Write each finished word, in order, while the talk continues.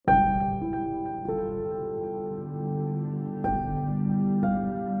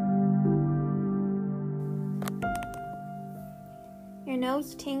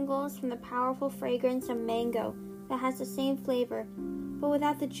nose tingles from the powerful fragrance of mango that has the same flavor, but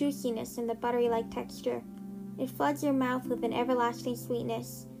without the juiciness and the buttery-like texture. It floods your mouth with an everlasting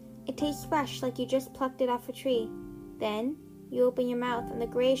sweetness. It tastes fresh, like you just plucked it off a tree. Then, you open your mouth and the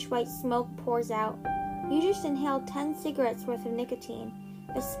grayish-white smoke pours out. You just inhaled 10 cigarettes worth of nicotine.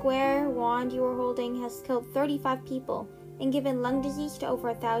 The square wand you were holding has killed 35 people and given lung disease to over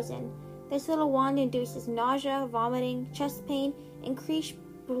 1,000. This little wand induces nausea, vomiting, chest pain, increased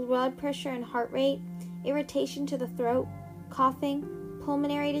blood pressure and heart rate, irritation to the throat, coughing,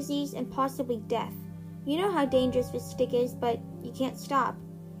 pulmonary disease, and possibly death. You know how dangerous this stick is, but you can't stop.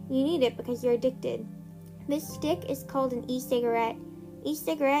 You need it because you're addicted. This stick is called an e-cigarette.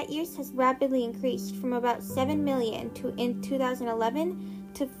 E-cigarette use has rapidly increased from about 7 million in 2011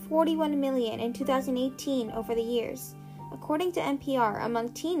 to 41 million in 2018 over the years. According to NPR,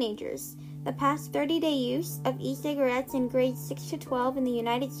 among teenagers, the past 30-day use of e-cigarettes in grades 6 to 12 in the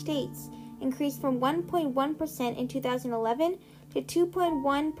United States increased from 1.1% in 2011 to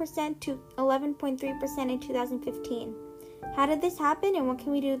 2.1% to 11.3% in 2015. How did this happen and what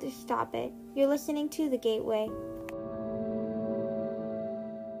can we do to stop it? You're listening to The Gateway.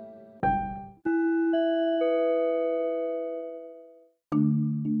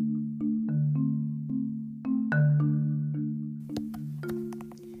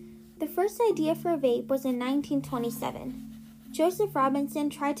 The first idea for a vape was in 1927. Joseph Robinson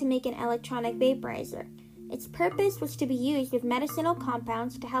tried to make an electronic vaporizer. Its purpose was to be used with medicinal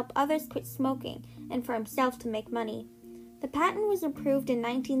compounds to help others quit smoking and for himself to make money. The patent was approved in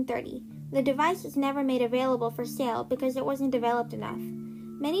 1930. The device was never made available for sale because it wasn't developed enough.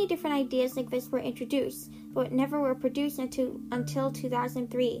 Many different ideas like this were introduced, but never were produced until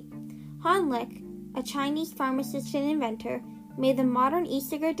 2003. Han Lik, a Chinese pharmacist and inventor, made the modern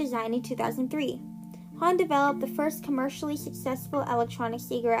e-cigarette design in 2003. Han developed the first commercially successful electronic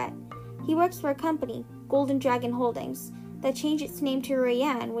cigarette. He works for a company, Golden Dragon Holdings, that changed its name to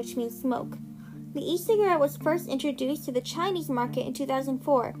Ruyan, which means smoke. The e-cigarette was first introduced to the Chinese market in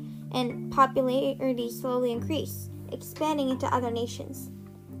 2004, and popularity slowly increased, expanding into other nations.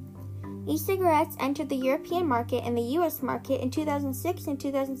 E-cigarettes entered the European market and the US market in 2006 and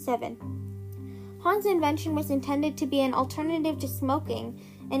 2007. Han's invention was intended to be an alternative to smoking,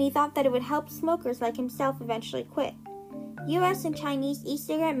 and he thought that it would help smokers like himself eventually quit. US and Chinese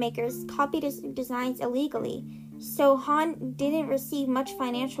e-cigarette makers copied his designs illegally, so Han didn't receive much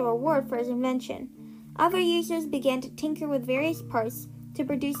financial reward for his invention. Other users began to tinker with various parts to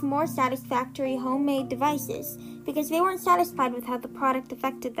produce more satisfactory homemade devices because they weren't satisfied with how the product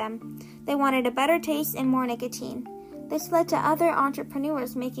affected them. They wanted a better taste and more nicotine. This led to other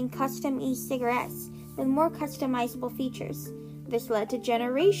entrepreneurs making custom e-cigarettes with more customizable features. This led to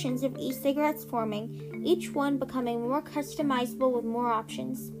generations of e-cigarettes forming, each one becoming more customizable with more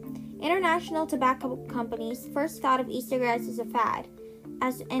options. International tobacco companies first thought of e-cigarettes as a fad,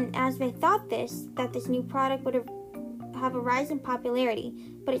 as they thought that this new product would have a rise in popularity,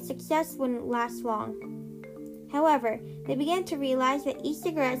 but its success wouldn't last long. However, they began to realize that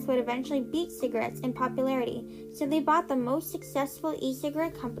e-cigarettes would eventually beat cigarettes in popularity, so they bought the most successful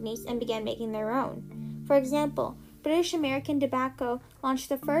e-cigarette companies and began making their own. For example, British American Tobacco launched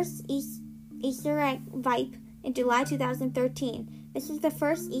the first e-cigarette Vype in July 2013. This is the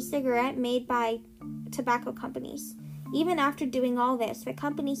first e-cigarette made by tobacco companies. Even after doing all this, the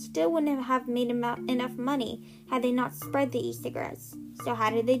company still wouldn't have made enough money had they not spread the e-cigarettes. So how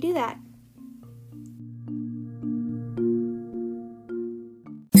did they do that?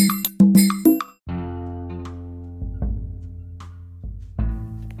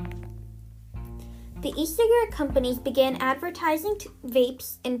 The e-cigarette companies began advertising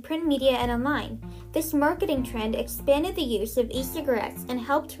vapes in print media and online. This marketing trend expanded the use of e-cigarettes and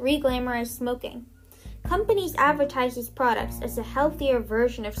helped re-glamorize smoking. Companies advertised these products as a healthier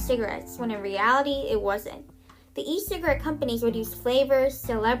version of cigarettes, when in reality it wasn't. The e-cigarette companies would use flavors,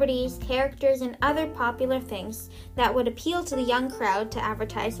 celebrities, characters, and other popular things that would appeal to the young crowd to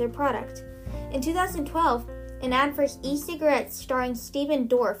advertise their product. In 2012, an ad for e-cigarettes starring Stephen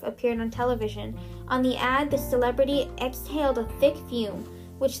Dorff appeared on television. On the ad, the celebrity exhaled a thick fume,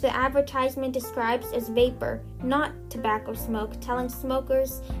 which the advertisement describes as vapor, not tobacco smoke, telling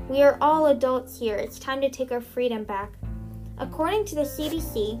smokers, "We are all adults here. It's time to take our freedom back." According to the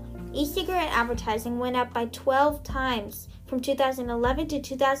CDC, e-cigarette advertising went up by 12 times from 2011 to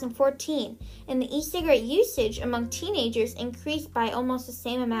 2014, and the e-cigarette usage among teenagers increased by almost the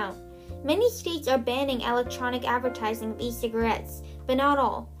same amount. Many states are banning electronic advertising of e-cigarettes, but not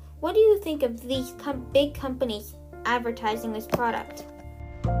all. What do you think of these big companies advertising this product?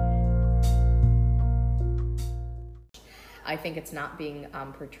 I think it's not being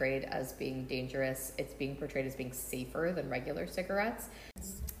portrayed as being dangerous. It's being portrayed as being safer than regular cigarettes.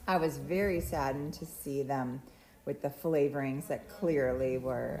 I was very saddened to see them with the flavorings that clearly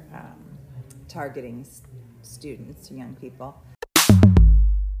were targeting students, young people.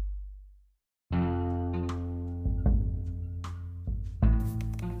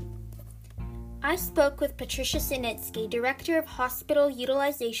 I spoke with Patricia Sinitsky, Director of Hospital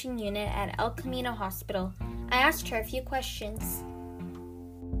Utilization Unit at El Camino Hospital. I asked her a few questions.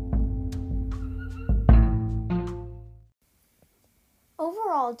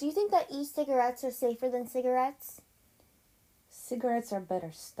 Overall, do you think that e-cigarettes are safer than cigarettes? Cigarettes are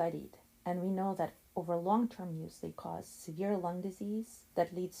better studied, and we know that over long-term use they cause severe lung disease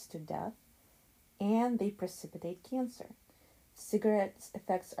that leads to death, and they precipitate cancer. Cigarettes'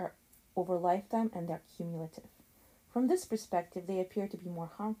 effects are over lifetime and they're cumulative. From this perspective, they appear to be more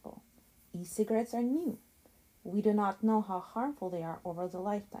harmful. E-cigarettes are new. We do not know how harmful they are over the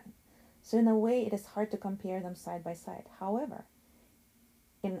lifetime. So in a way, it is hard to compare them side by side. However,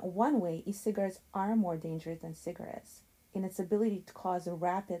 in one way, e-cigarettes are more dangerous than cigarettes in its ability to cause a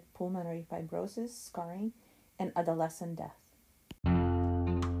rapid pulmonary fibrosis, scarring, and adolescent death.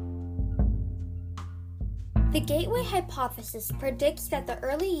 The gateway hypothesis predicts that the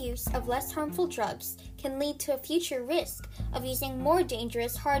early use of less harmful drugs can lead to a future risk of using more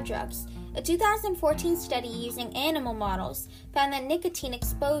dangerous hard drugs. A 2014 study using animal models found that nicotine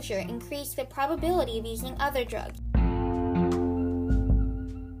exposure increased the probability of using other drugs.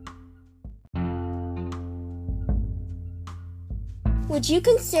 Would you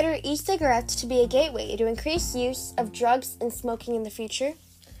consider e-cigarettes to be a gateway to increase use of drugs and smoking in the future?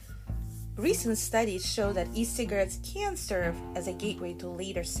 Recent studies show that e-cigarettes can serve as a gateway to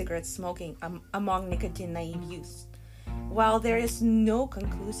later cigarette smoking among nicotine-naive youth. While there is no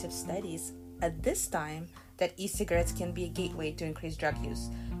conclusive studies at this time that e-cigarettes can be a gateway to increase drug use,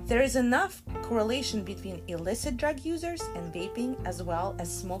 there is enough correlation between illicit drug users and vaping as well as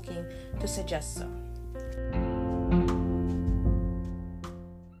smoking to suggest so.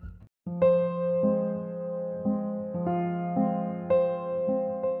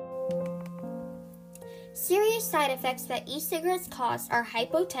 Serious side effects that e-cigarettes cause are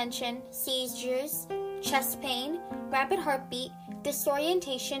hypotension, seizures, chest pain, rapid heartbeat,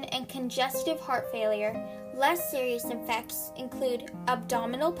 disorientation, and congestive heart failure. Less serious effects include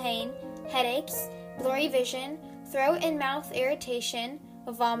abdominal pain, headaches, blurry vision, throat and mouth irritation,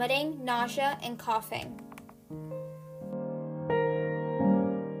 vomiting, nausea, and coughing.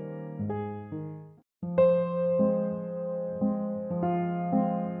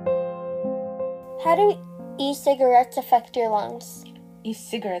 How do e-cigarettes affect your lungs?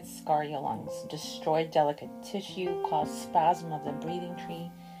 E-cigarettes scar your lungs, destroy delicate tissue, cause spasm of the breathing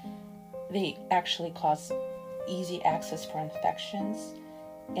tree. They actually cause easy access for infections,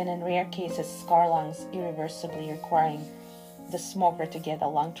 and in rare cases scar lungs irreversibly, requiring the smoker to get a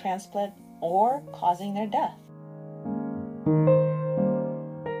lung transplant or causing their death.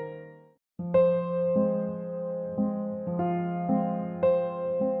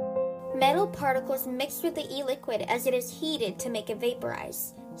 Metal particles mix with the e-liquid as it is heated to make it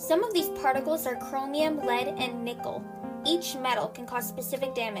vaporize. Some of these particles are chromium, lead, and nickel. Each metal can cause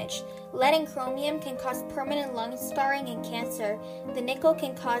specific damage. Lead and chromium can cause permanent lung scarring and cancer. The nickel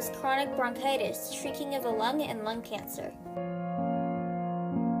can cause chronic bronchitis, shrinking of the lung, and lung cancer.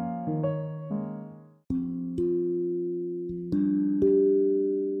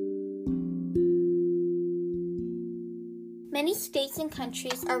 Many states and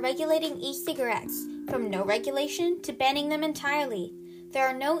countries are regulating e-cigarettes, from no regulation to banning them entirely. There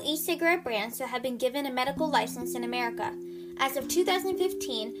are no e-cigarette brands that have been given a medical license in America. As of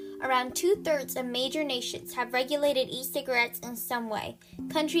 2015, around 2/3 of major nations have regulated e-cigarettes in some way.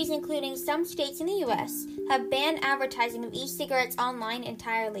 Countries, including some states in the U.S., have banned advertising of e-cigarettes online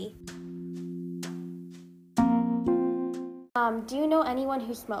entirely. Do you know anyone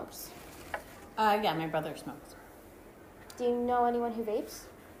who smokes? Yeah, my brother smokes. Do you know anyone who vapes?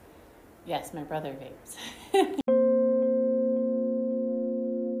 Yes, my brother vapes.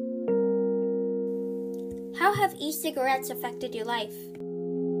 How have e-cigarettes affected your life?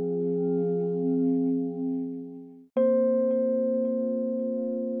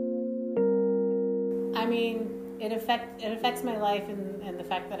 I mean, it affects my life, and the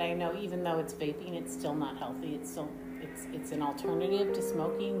fact that I know even though it's vaping, it's still not healthy. It's an alternative to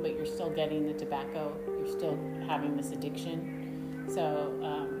smoking, but you're still getting the tobacco. You're still having this addiction. So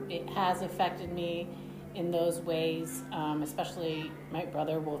it has affected me in those ways. Especially my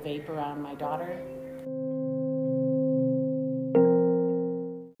brother will vape around my daughter.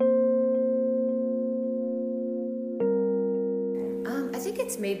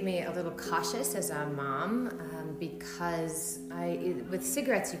 made me a little cautious as a mom because with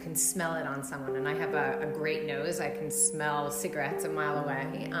cigarettes you can smell it on someone, and I have a great nose. I can smell cigarettes a mile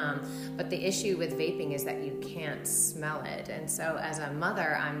away. But the issue with vaping is that you can't smell it, and so as a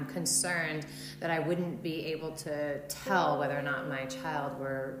mother, I'm concerned that I wouldn't be able to tell whether or not my child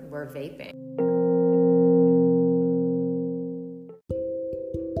were vaping.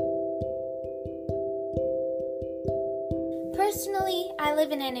 Personally, I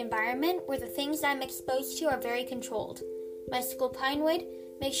live in an environment where the things I'm exposed to are very controlled. My school, Pinewood,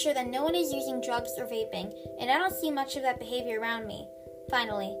 makes sure that no one is using drugs or vaping, and I don't see much of that behavior around me.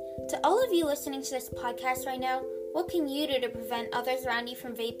 Finally, to all of you listening to this podcast right now, what can you do to prevent others around you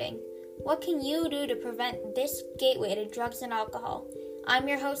from vaping? What can you do to prevent this gateway to drugs and alcohol? I'm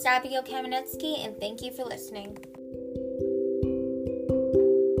your host, Abigail Kamenetsky, and thank you for listening.